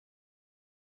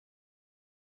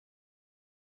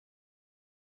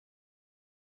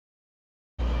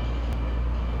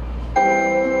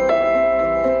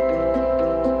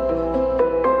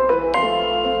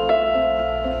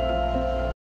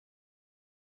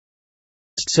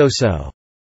Just so.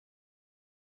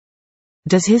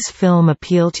 Does his film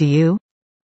appeal to you?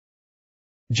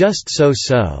 Just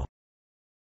so.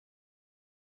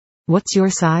 What's your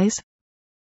size?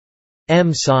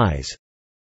 M size.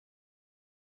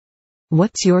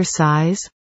 What's your size?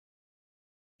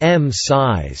 M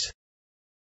size.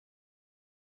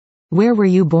 Where were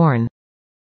you born?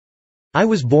 I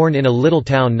was born in a little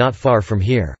town not far from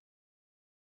here.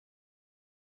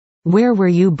 Where were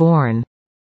you born?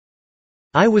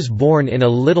 I was born in a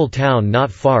little town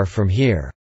not far from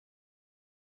here.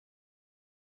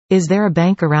 Is there a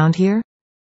bank around here?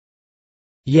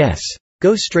 Yes.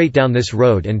 Go straight down this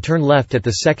road and turn left at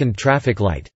the second traffic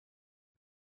light.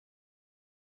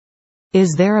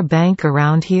 Is there a bank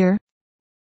around here?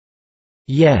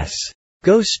 Yes.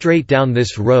 Go straight down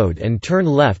this road and turn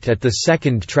left at the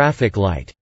second traffic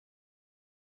light.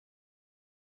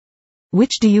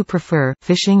 Which do you prefer,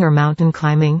 fishing or mountain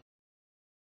climbing?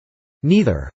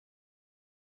 Neither.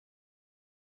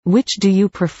 Which do you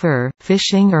prefer,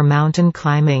 fishing or mountain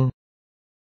climbing?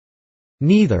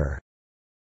 Neither.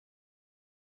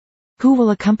 Who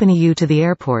will accompany you to the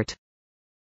airport?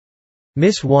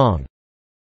 Miss Wang.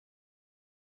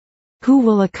 Who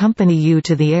will accompany you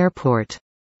to the airport?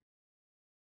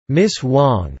 Miss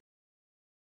Wang.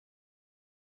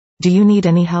 Do you need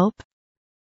any help?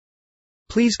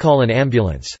 Please call an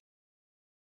ambulance.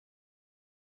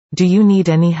 Do you need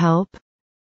any help?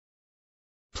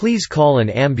 Please call an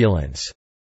ambulance.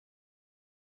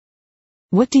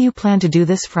 What do you plan to do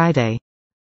this Friday?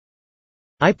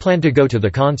 I plan to go to the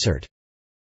concert.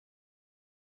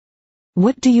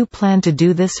 What do you plan to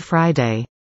do this Friday?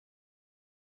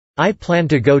 I plan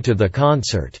to go to the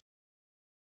concert.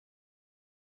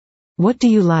 What do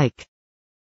you like?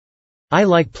 I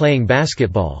like playing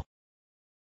basketball.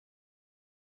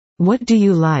 What do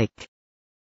you like?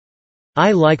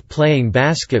 I like playing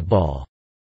basketball.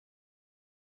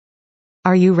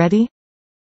 Are you ready?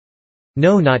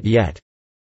 No, not yet.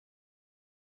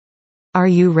 Are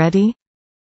you ready?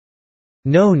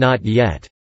 No, not yet.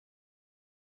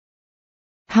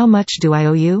 How much do I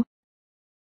owe you?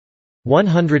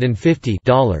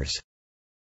 $150.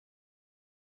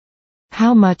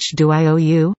 How much do I owe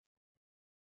you?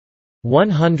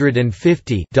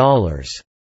 $150.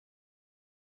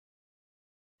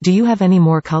 Do you have any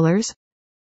more colors?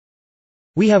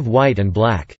 We have white and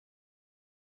black.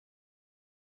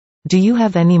 Do you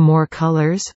have any more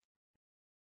colors?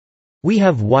 We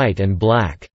have white and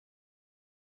black.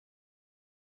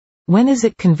 When is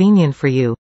it convenient for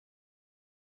you?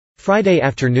 Friday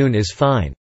afternoon is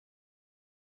fine.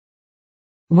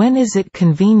 When is it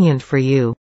convenient for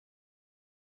you?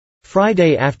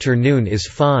 Friday afternoon is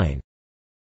fine.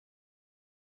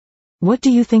 What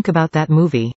do you think about that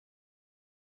movie?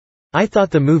 I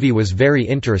thought the movie was very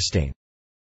interesting.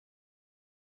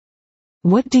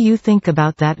 What do you think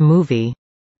about that movie?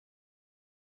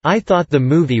 I thought the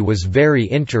movie was very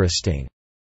interesting.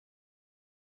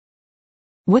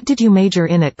 What did you major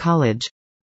in at college?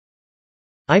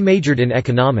 I majored in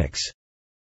economics.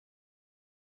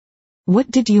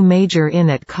 What did you major in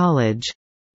at college?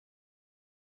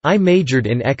 I majored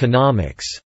in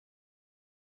economics.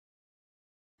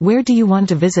 Where do you want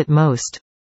to visit most?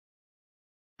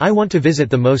 I want to visit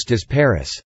the most is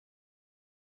Paris.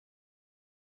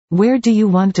 Where do you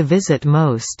want to visit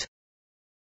most?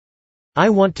 I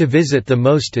want to visit the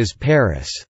most is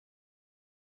Paris.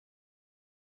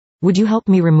 Would you help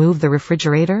me remove the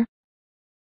refrigerator?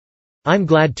 I'm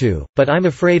glad to, but I'm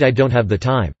afraid I don't have the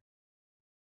time.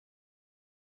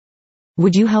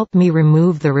 Would you help me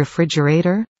remove the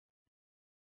refrigerator?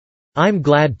 I'm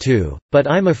glad to,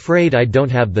 but I'm afraid I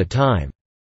don't have the time.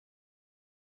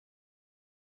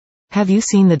 Have you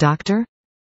seen the doctor?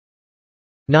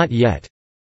 Not yet.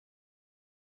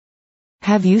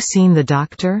 Have you seen the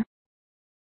doctor?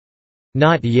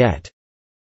 Not yet.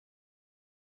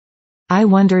 I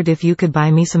wondered if you could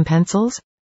buy me some pencils?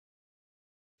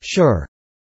 Sure.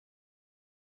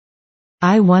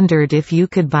 I wondered if you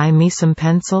could buy me some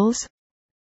pencils?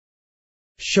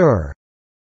 Sure.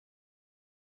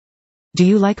 Do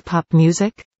you like pop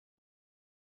music?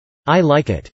 I like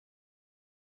it.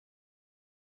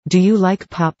 Do you like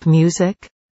pop music?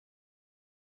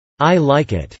 I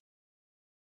like it.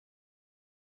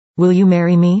 Will you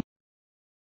marry me?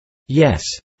 Yes,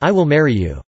 I will marry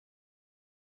you.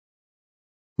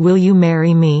 Will you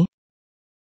marry me?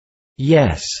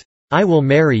 Yes, I will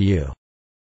marry you.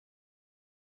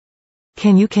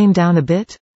 Can you calm down a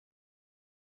bit?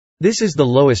 This is the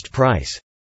lowest price.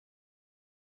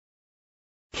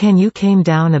 Can you calm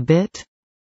down a bit?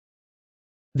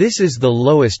 This is the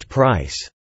lowest price.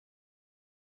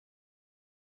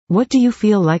 What do you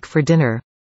feel like for dinner?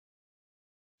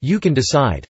 You can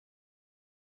decide.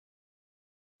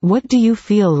 What do you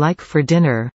feel like for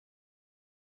dinner?